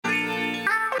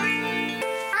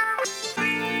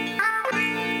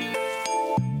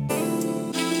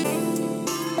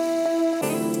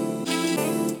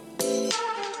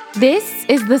This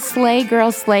is the Slay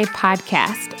Girl Slay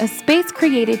podcast, a space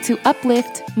created to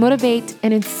uplift, motivate,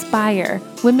 and inspire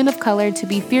women of color to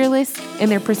be fearless in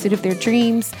their pursuit of their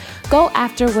dreams, go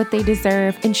after what they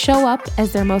deserve, and show up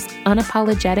as their most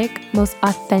unapologetic, most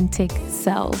authentic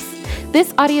selves.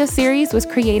 This audio series was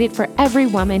created for every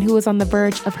woman who is on the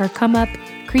verge of her come up,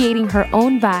 creating her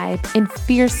own vibe, and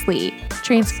fiercely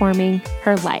transforming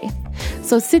her life.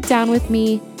 So sit down with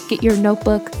me, get your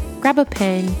notebook, grab a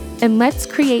pen, and let's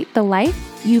create the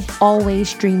life you've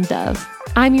always dreamed of.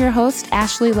 I'm your host,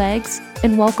 Ashley Leggs,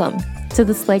 and welcome to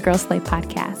the Slay Girl Slay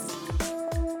podcast.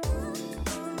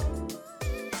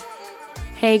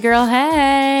 Hey girl,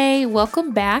 hey!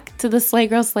 Welcome back to the Slay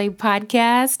Girl Slay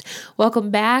podcast. Welcome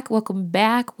back.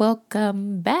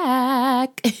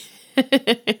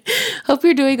 Hope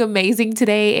you're doing amazing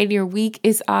today and your week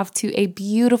is off to a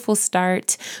beautiful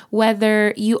start.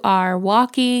 Whether you are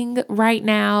walking right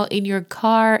now in your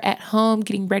car, at home,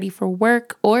 getting ready for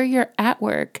work, or you're at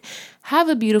work, have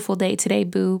a beautiful day today,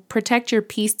 boo. Protect your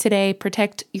peace today.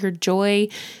 Protect your joy.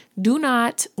 Do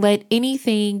not let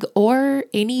anything or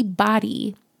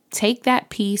anybody take that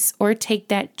peace or take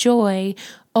that joy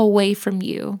away from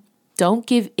you. Don't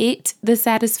give it the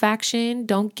satisfaction.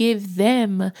 Don't give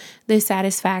them the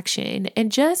satisfaction.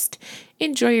 And just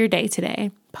enjoy your day today.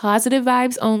 Positive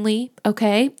vibes only,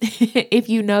 okay? If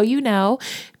you know, you know.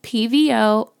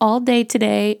 PVO all day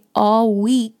today, all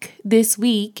week this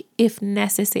week, if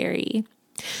necessary.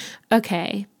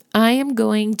 Okay, I am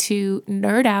going to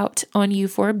nerd out on you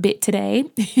for a bit today.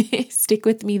 Stick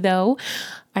with me though.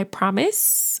 I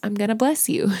promise I'm going to bless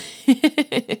you.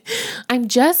 I'm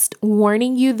just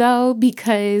warning you though,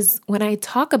 because when I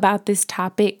talk about this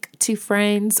topic to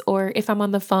friends or if I'm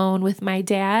on the phone with my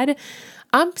dad,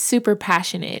 I'm super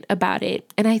passionate about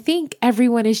it. And I think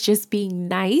everyone is just being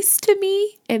nice to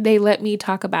me and they let me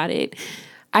talk about it.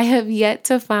 I have yet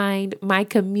to find my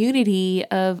community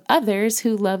of others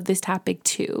who love this topic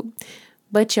too.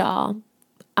 But y'all,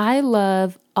 I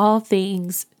love all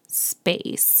things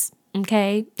space.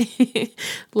 Okay.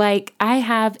 Like I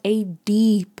have a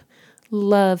deep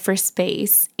love for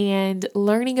space and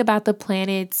learning about the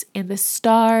planets and the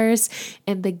stars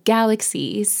and the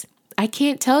galaxies. I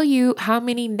can't tell you how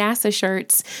many NASA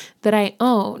shirts that I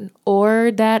own or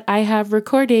that I have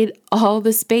recorded all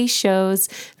the space shows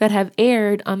that have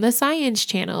aired on the Science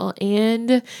Channel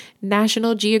and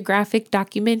National Geographic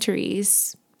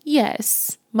documentaries.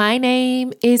 Yes, my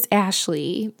name is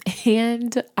Ashley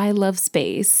and I love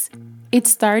space. It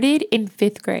started in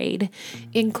 5th grade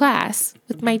in class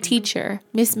with my teacher,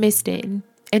 Miss Miston,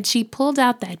 and she pulled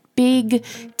out that big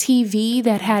TV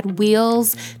that had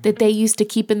wheels that they used to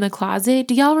keep in the closet.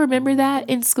 Do y'all remember that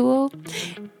in school?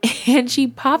 And she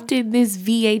popped in this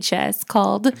VHS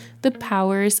called The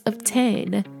Powers of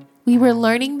 10. We were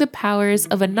learning the powers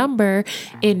of a number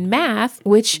in math,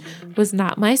 which was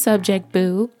not my subject,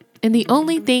 boo. And the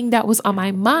only thing that was on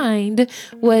my mind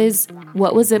was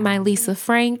what was in my Lisa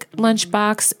Frank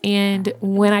lunchbox and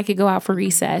when I could go out for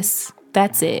recess.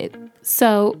 That's it.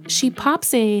 So she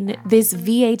pops in this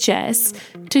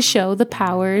VHS to show the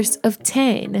powers of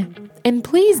 10. And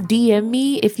please DM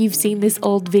me if you've seen this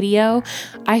old video.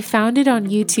 I found it on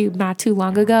YouTube not too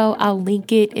long ago. I'll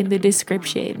link it in the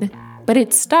description. But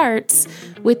it starts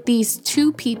with these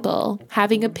two people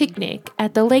having a picnic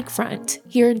at the lakefront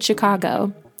here in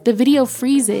Chicago. The video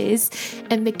freezes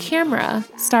and the camera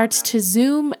starts to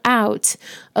zoom out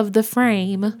of the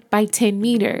frame by 10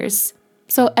 meters.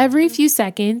 So every few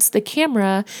seconds, the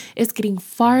camera is getting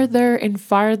farther and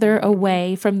farther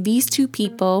away from these two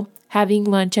people having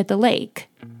lunch at the lake.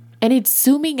 And it's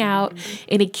zooming out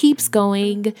and it keeps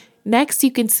going. Next,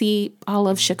 you can see all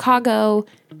of Chicago.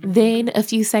 Then a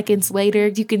few seconds later,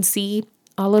 you can see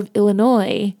all of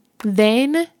Illinois.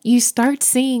 Then you start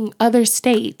seeing other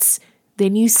states.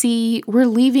 Then you see we're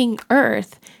leaving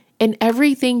Earth and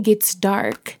everything gets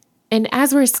dark. And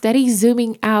as we're steady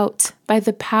zooming out by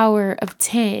the power of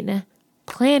 10,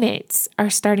 planets are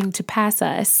starting to pass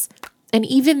us. And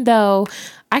even though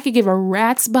I could give a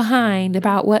rat's behind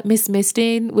about what Miss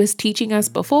Miston was teaching us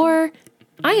before,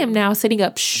 I am now sitting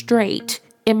up straight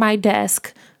in my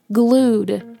desk,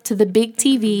 glued to the big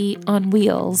TV on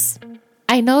wheels.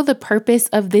 I know the purpose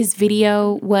of this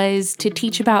video was to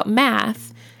teach about math,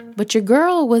 but your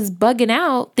girl was bugging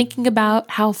out thinking about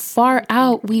how far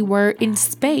out we were in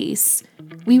space.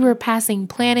 We were passing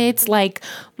planets like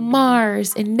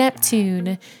Mars and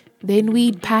Neptune. Then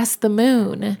we'd pass the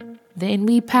moon. Then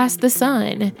we'd pass the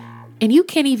sun. And you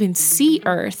can't even see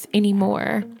Earth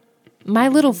anymore. My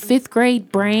little 5th grade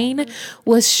brain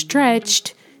was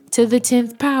stretched to the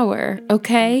 10th power,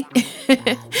 okay?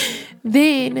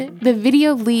 Then the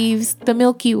video leaves the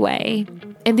Milky Way,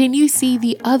 and then you see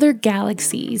the other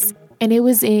galaxies. And it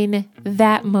was in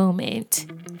that moment,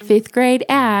 fifth grade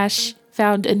Ash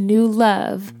found a new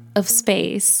love of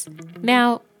space.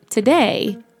 Now,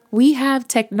 today, we have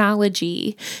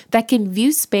technology that can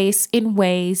view space in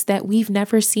ways that we've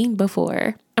never seen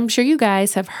before. I'm sure you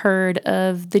guys have heard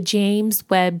of the James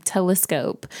Webb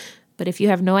Telescope, but if you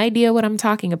have no idea what I'm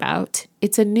talking about,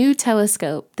 it's a new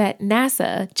telescope that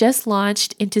NASA just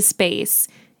launched into space.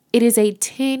 It is a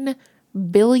 $10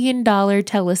 billion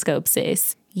telescope,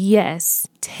 sis. Yes,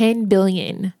 10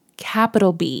 billion,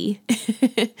 capital B.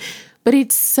 But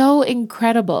it's so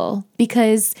incredible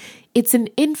because it's an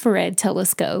infrared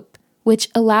telescope, which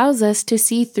allows us to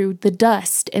see through the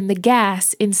dust and the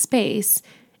gas in space.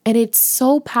 And it's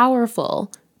so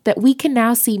powerful that we can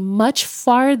now see much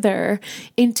farther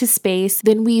into space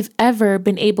than we've ever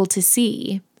been able to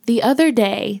see. The other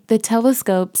day, the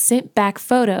telescope sent back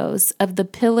photos of the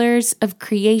Pillars of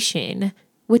Creation,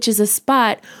 which is a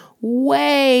spot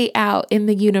way out in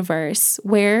the universe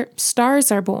where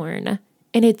stars are born.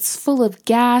 And it's full of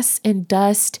gas and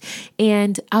dust.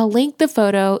 And I'll link the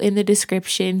photo in the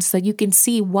description so you can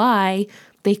see why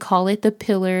they call it the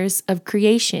Pillars of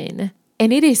Creation.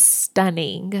 And it is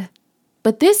stunning.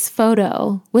 But this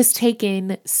photo was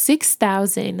taken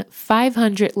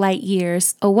 6,500 light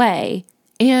years away.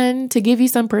 And to give you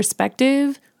some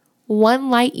perspective, 1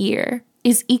 light year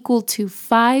is equal to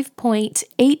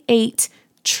 5.88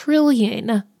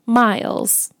 trillion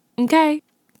miles. Okay?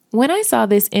 When I saw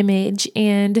this image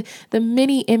and the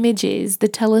many images the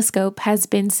telescope has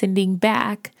been sending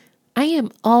back, I am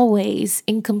always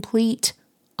in complete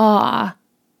awe.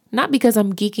 Not because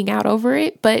I'm geeking out over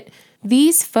it, but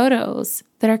these photos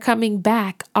that are coming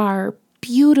back are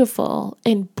beautiful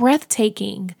and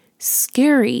breathtaking,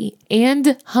 scary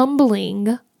and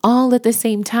humbling all at the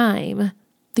same time.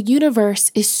 The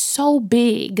universe is so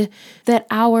big that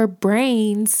our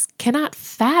brains cannot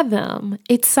fathom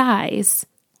its size.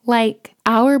 Like,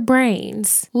 our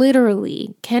brains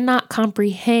literally cannot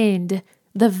comprehend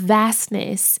the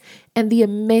vastness and the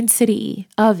immensity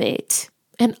of it.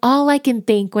 And all I can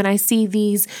think when I see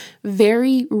these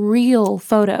very real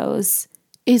photos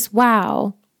is,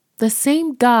 wow, the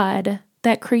same God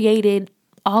that created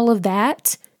all of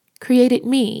that created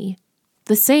me.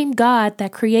 The same God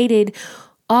that created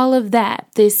all of that,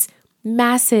 this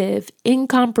massive,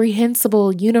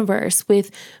 incomprehensible universe with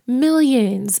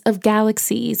millions of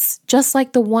galaxies, just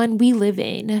like the one we live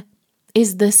in,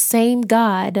 is the same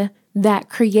God that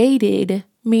created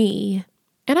me.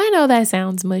 And I know that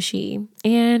sounds mushy,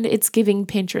 and it's giving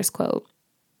Pinterest quote,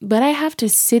 but I have to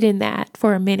sit in that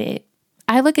for a minute.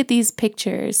 I look at these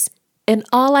pictures, and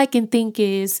all I can think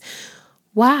is,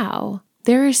 wow,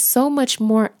 there is so much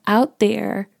more out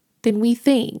there than we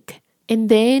think. And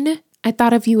then I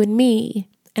thought of you and me,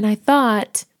 and I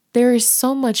thought there is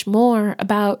so much more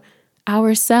about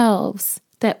ourselves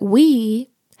that we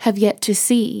have yet to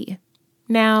see.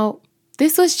 Now,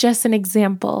 this was just an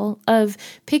example of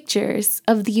pictures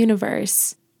of the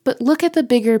universe, but look at the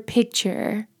bigger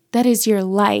picture. That is your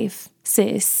life,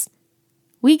 sis.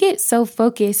 We get so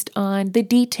focused on the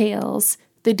details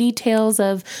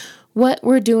of what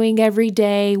we're doing every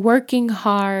day, working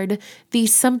hard,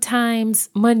 these sometimes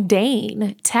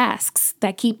mundane tasks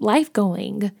that keep life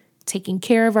going, taking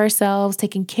care of ourselves,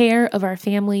 taking care of our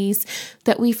families,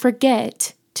 that we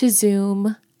forget to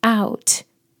zoom out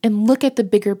and look at the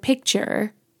bigger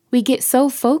picture. We get so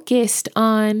focused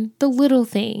on the little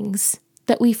things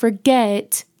that we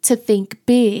forget to think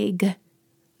big.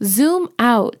 Zoom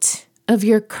out of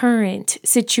your current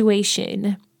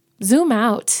situation. Zoom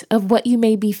out of what you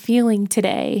may be feeling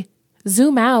today.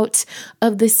 Zoom out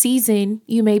of the season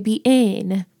you may be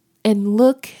in and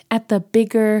look at the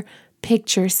bigger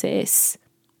picture, sis.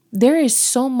 There is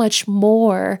so much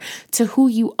more to who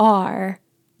you are.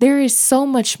 There is so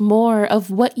much more of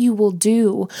what you will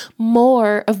do,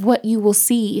 more of what you will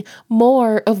see,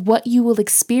 more of what you will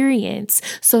experience.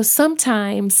 So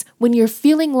sometimes when you're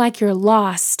feeling like you're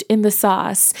lost in the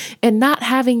sauce and not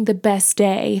having the best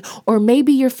day, or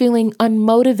maybe you're feeling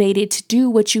unmotivated to do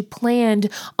what you planned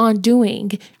on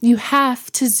doing, you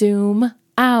have to zoom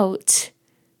out.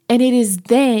 And it is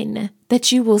then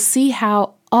that you will see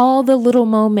how all the little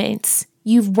moments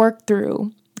you've worked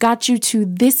through got you to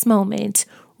this moment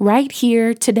right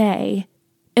here today,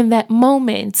 and that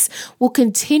moments will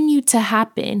continue to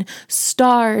happen.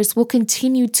 Stars will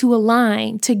continue to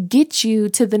align to get you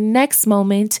to the next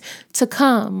moment to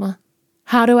come.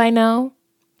 How do I know?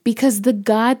 Because the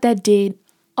God that did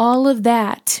all of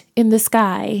that in the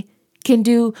sky can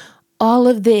do all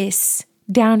of this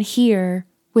down here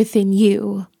within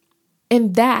you.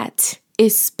 And that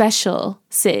is special,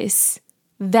 sis.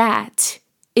 That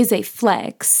is a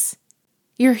flex.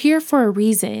 You're here for a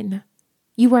reason.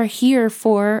 You are here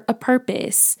for a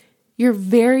purpose. Your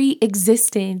very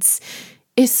existence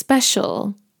is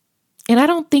special. And I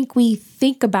don't think we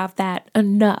think about that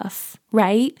enough,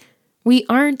 right? We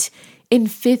aren't in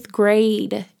 5th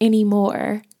grade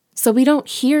anymore. So we don't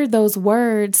hear those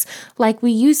words like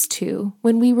we used to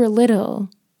when we were little.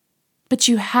 But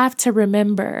you have to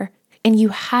remember and you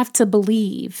have to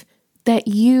believe that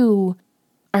you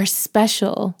are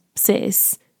special,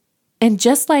 sis. And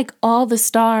just like all the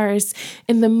stars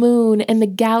and the moon and the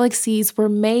galaxies were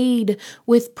made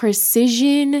with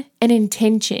precision and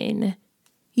intention,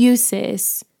 you,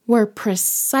 sis, were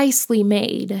precisely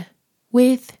made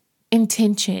with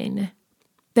intention.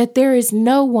 That there is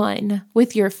no one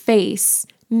with your face,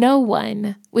 no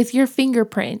one with your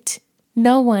fingerprint,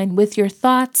 no one with your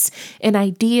thoughts and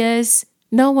ideas,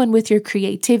 no one with your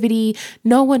creativity,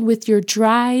 no one with your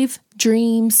drive,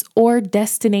 dreams, or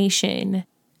destination.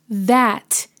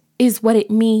 That is what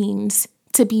it means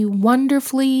to be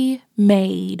wonderfully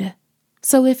made.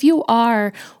 So if you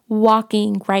are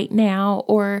walking right now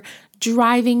or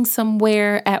driving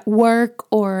somewhere at work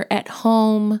or at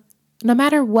home, no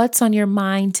matter what's on your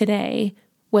mind today,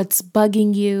 what's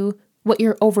bugging you, what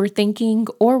you're overthinking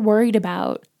or worried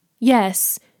about,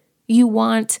 yes, you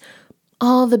want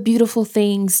all the beautiful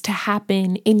things to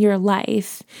happen in your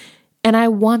life. And I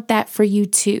want that for you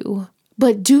too.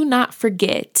 But do not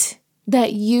forget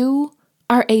that you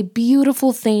are a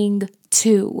beautiful thing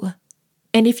too.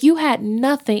 And if you had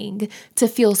nothing to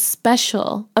feel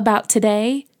special about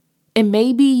today, and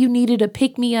maybe you needed a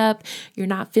pick-me-up, you're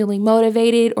not feeling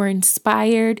motivated or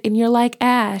inspired, and you're like,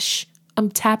 Ash,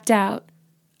 I'm tapped out.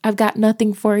 I've got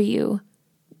nothing for you.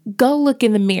 Go look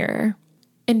in the mirror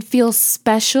and feel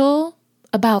special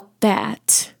about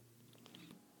that.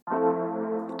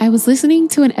 I was listening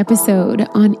to an episode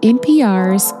on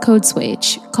NPR's Code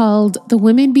Switch called The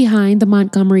Women Behind the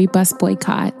Montgomery Bus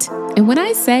Boycott. And when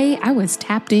I say I was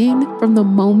tapped in from the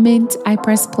moment I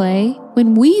pressed play,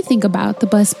 when we think about the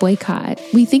bus boycott,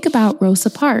 we think about Rosa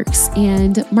Parks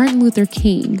and Martin Luther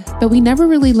King, but we never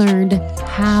really learned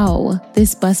how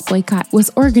this bus boycott was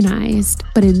organized.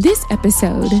 But in this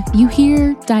episode, you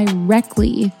hear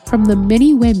directly from the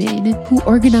many women who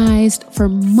organized for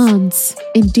months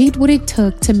and did what it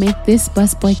took to make this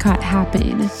bus boycott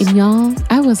happen. And y'all,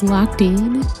 I was locked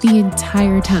in the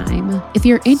entire time. If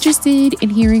you're interested in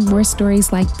hearing more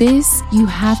stories like this, you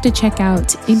have to check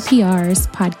out NPR's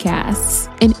podcasts.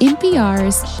 In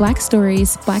NPR's Black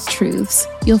Stories, Black Truths,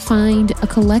 you'll find a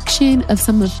collection of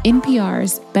some of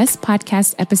NPR's best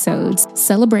podcast episodes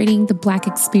celebrating the Black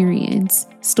experience.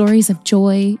 Stories of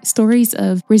joy, stories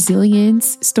of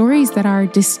resilience, stories that are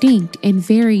distinct and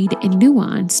varied and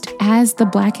nuanced as the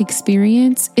Black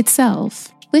experience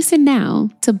itself. Listen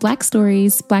now to Black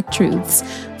Stories, Black Truths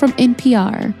from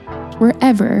NPR,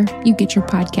 wherever you get your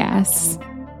podcasts.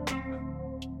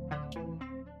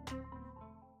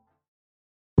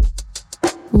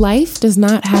 Life does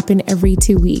not happen every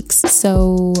 2 weeks,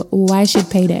 so why should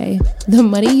payday? The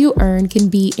money you earn can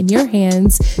be in your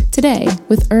hands today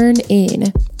with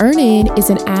EarnIn. EarnIn is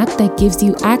an app that gives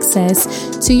you access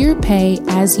to your pay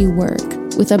as you work,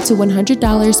 with up to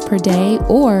 $100 per day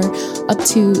or up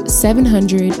to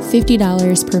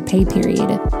 $750 per pay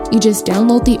period. You just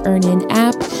download the EarnIn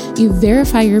app, you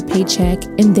verify your paycheck,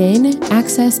 and then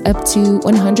access up to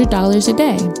 $100 a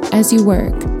day as you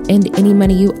work. And any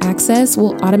money you access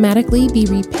will automatically be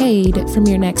repaid from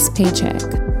your next paycheck.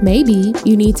 Maybe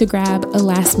you need to grab a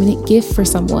last-minute gift for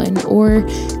someone or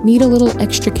need a little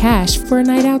extra cash for a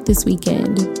night out this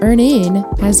weekend. EarnIn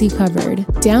has you covered.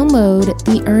 Download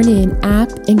the EarnIn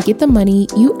app and get the money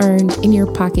you earned in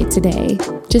your pocket today.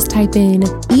 Just type in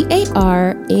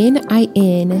EARNIN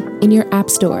in your app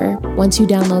store. Once you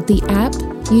download the app,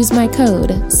 use my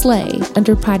code SLAY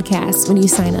under podcasts when you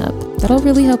sign up. That'll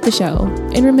really help the show.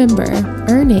 And remember,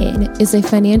 EarnIn is a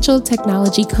financial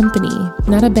technology company,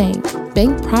 not a bank.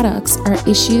 Bank products are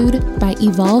issued by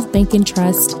Evolve Bank and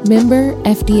Trust, member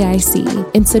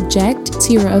FDIC, and subject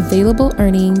to your available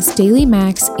earnings, daily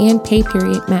max, and pay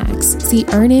period max. See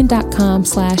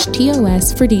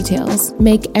earnin.com/TOS for details.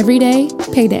 Make every day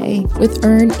payday with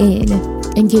EarnIn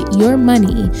and get your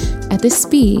money at the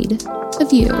speed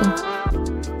of you.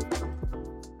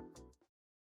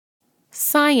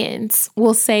 Science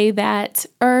will say that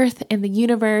Earth and the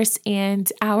universe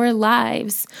and our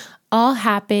lives all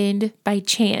happened by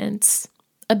chance,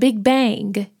 a big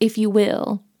bang, if you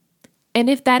will. And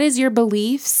if that is your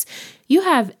beliefs, you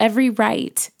have every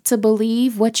right to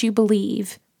believe what you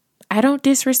believe. I don't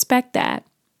disrespect that.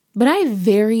 But I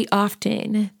very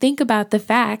often think about the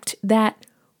fact that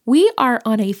we are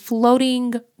on a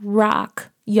floating rock,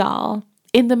 y'all,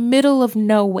 in the middle of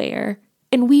nowhere.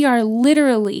 And we are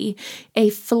literally a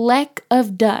fleck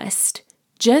of dust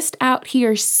just out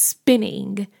here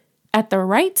spinning at the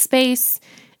right space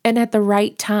and at the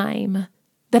right time.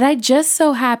 That I just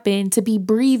so happen to be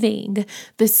breathing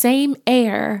the same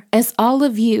air as all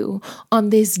of you on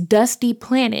this dusty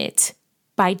planet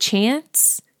by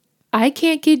chance? I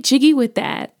can't get jiggy with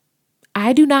that.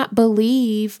 I do not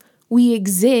believe we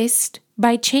exist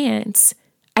by chance.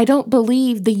 I don't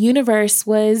believe the universe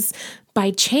was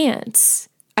by chance.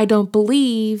 I don't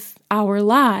believe our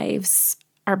lives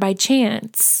are by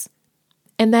chance.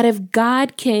 And that if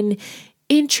God can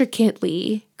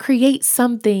intricately create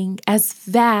something as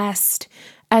vast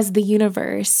as the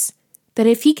universe, that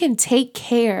if He can take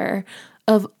care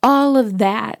of all of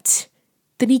that,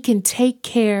 then He can take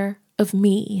care of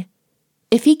me.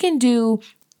 If He can do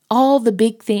all the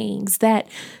big things that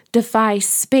defy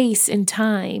space and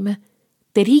time,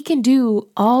 that He can do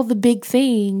all the big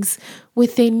things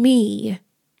within me.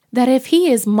 That if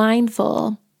He is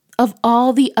mindful of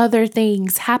all the other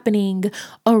things happening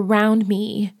around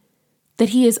me, that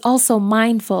He is also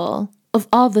mindful of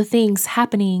all the things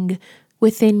happening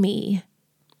within me.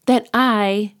 That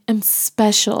I am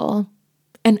special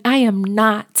and I am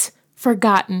not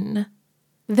forgotten.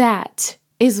 That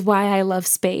is why I love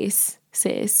space,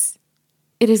 sis.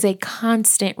 It is a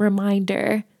constant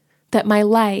reminder that my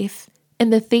life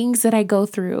and the things that I go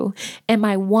through and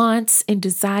my wants and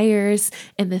desires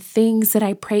and the things that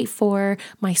I pray for,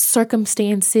 my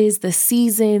circumstances, the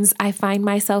seasons I find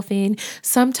myself in,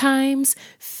 sometimes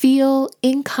feel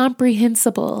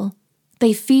incomprehensible.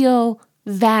 They feel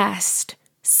vast,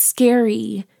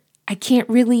 scary. I can't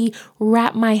really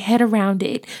wrap my head around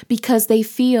it because they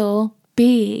feel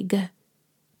big.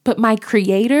 But my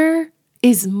Creator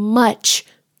is much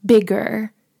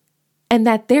bigger. And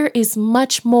that there is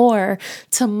much more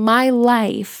to my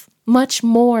life, much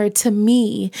more to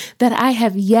me that I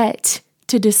have yet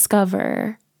to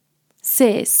discover.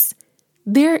 Sis,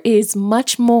 there is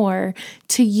much more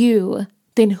to you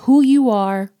than who you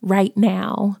are right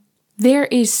now. There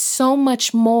is so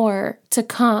much more to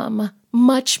come,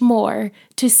 much more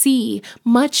to see,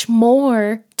 much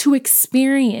more to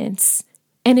experience.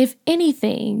 And if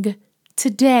anything,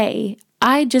 today,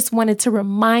 I just wanted to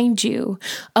remind you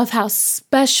of how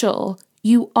special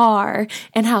you are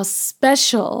and how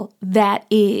special that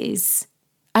is.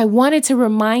 I wanted to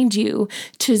remind you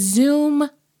to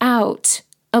zoom out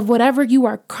of whatever you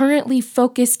are currently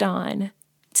focused on.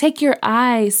 Take your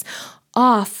eyes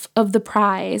off of the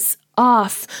prize,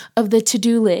 off of the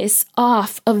to-do list,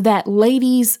 off of that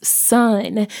lady's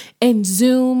son, and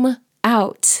zoom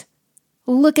out.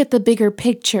 Look at the bigger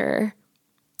picture.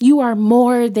 You are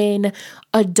more than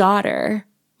a daughter,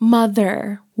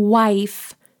 mother,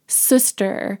 wife,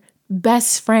 sister,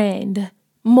 best friend,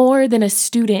 more than a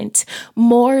student,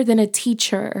 more than a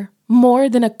teacher, more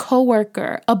than a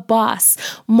coworker, a boss,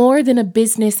 more than a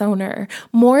business owner,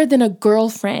 more than a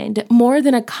girlfriend, more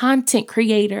than a content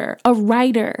creator, a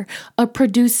writer, a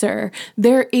producer.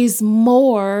 There is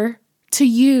more to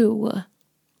you.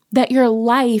 That your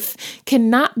life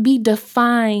cannot be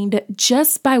defined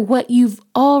just by what you've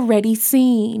already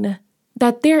seen.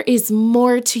 That there is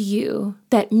more to you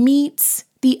that meets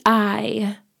the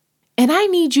eye. And I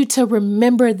need you to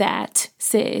remember that,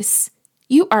 sis.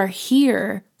 You are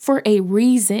here for a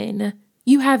reason.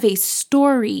 You have a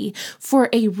story for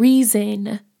a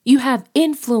reason. You have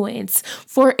influence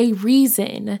for a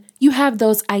reason. You have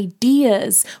those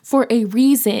ideas for a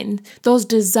reason, those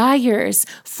desires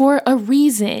for a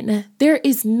reason. There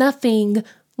is nothing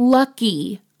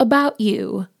lucky about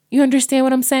you. You understand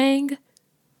what I'm saying?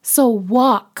 So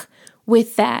walk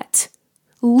with that.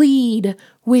 Lead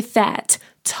with that.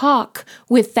 Talk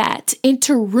with that.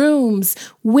 Enter rooms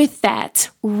with that.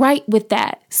 Write with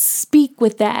that. Speak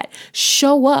with that.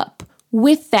 Show up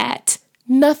with that.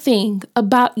 Nothing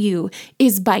about you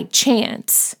is by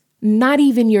chance, not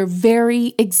even your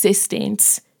very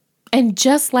existence. And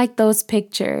just like those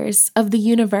pictures of the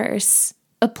universe,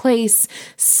 a place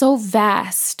so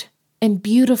vast and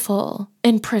beautiful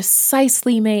and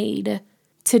precisely made,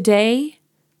 today,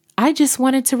 I just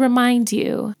wanted to remind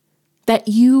you that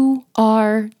you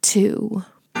are too.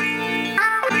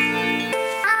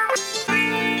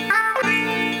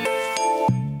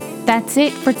 That's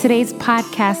it for today's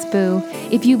podcast, boo.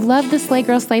 If you love the Slay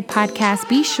Girl Slay podcast,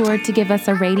 be sure to give us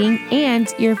a rating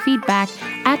and your feedback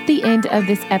at the end of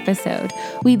this episode.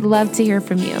 We'd love to hear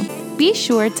from you. Be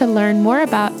sure to learn more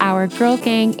about our Girl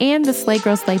Gang and the Slay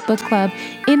Girl Slay Book Club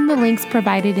in the links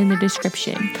provided in the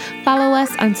description. Follow us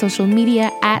on social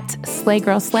media at Slay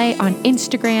Girl Slay on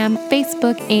Instagram,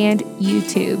 Facebook, and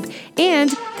YouTube. And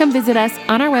come visit us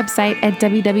on our website at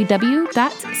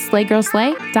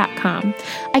www.slaygirlslay.com.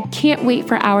 I can't wait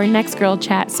for our next girl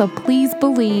chat, so please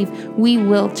believe we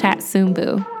will chat soon,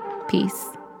 boo.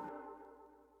 Peace.